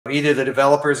Either the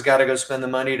developers got to go spend the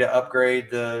money to upgrade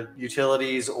the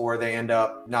utilities, or they end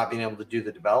up not being able to do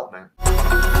the development.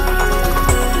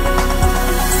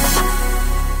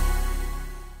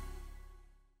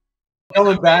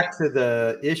 Going back to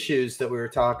the issues that we were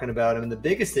talking about, I mean, the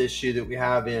biggest issue that we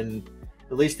have in,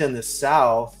 at least in the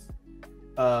South,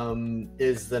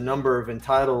 is the number of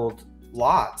entitled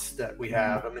lots that we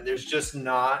have. I mean, there's just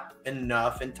not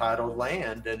enough entitled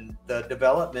land, and the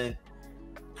development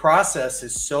process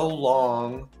is so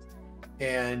long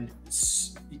and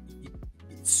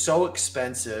so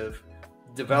expensive.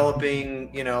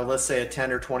 Developing, you know, let's say a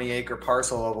 10 or 20 acre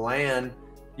parcel of land,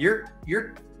 you're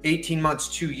 18 months,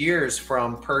 2 years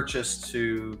from purchase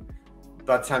to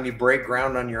by the time you break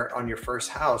ground on your first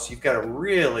house. You've got a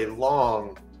really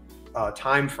long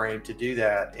time frame to do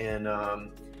that, and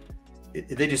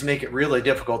they just make it really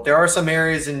difficult. There are some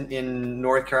areas in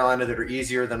North Carolina that are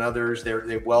easier than others.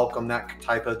 They welcome that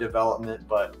type of development,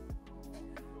 but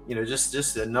you know,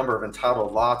 just the number of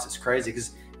entitled lots is crazy.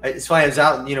 Because it's funny, I was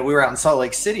out, you know, we were out in Salt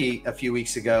Lake City a few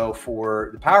weeks ago for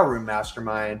the Power Room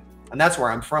Mastermind, and that's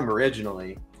where I'm from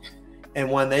originally.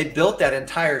 And when they built that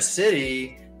entire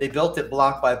city, they built it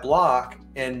block by block,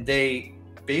 and they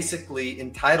basically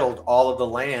entitled all of the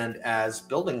land as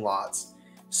building lots.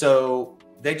 So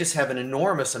they just have an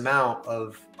enormous amount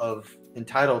of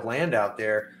entitled land out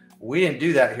there. We didn't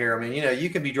do that here. I mean, you know, you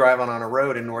can be driving on a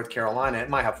road in North Carolina, it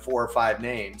might have 4 or 5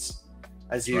 names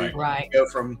as you go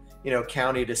from, you know,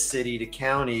 county to city to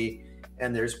county,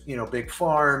 and there's, you know, big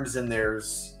farms, and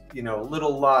there's, you know,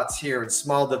 little lots here and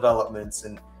small developments,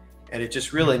 and it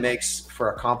just really makes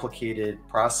for a complicated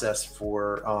process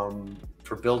for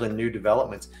building new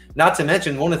developments. Not to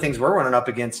mention, one of the things we're running up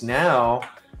against now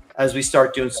as we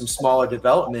start doing some smaller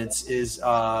developments is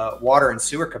water and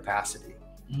sewer capacity.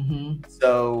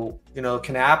 So, you know,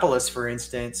 Kannapolis, for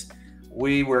instance,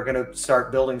 we were going to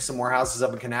start building some more houses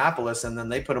up in Kannapolis, and then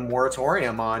they put a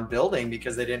moratorium on building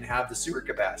because they didn't have the sewer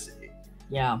capacity.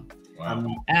 Yeah.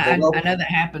 I know that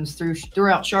happens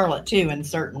throughout Charlotte too, in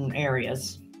certain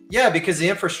areas. Yeah, because the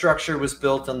infrastructure was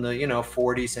built in the, you know,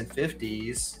 40s and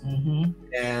 50s,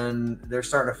 and they're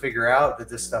starting to figure out that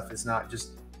this stuff is not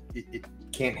just, it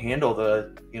can't handle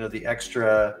the, you know, the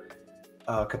extra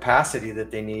capacity that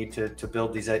they need to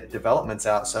build these developments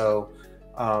out. So,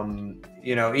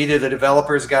 you know, either the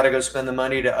developers got to go spend the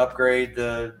money to upgrade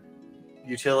the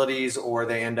utilities, or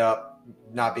they end up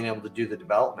not being able to do the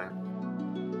development.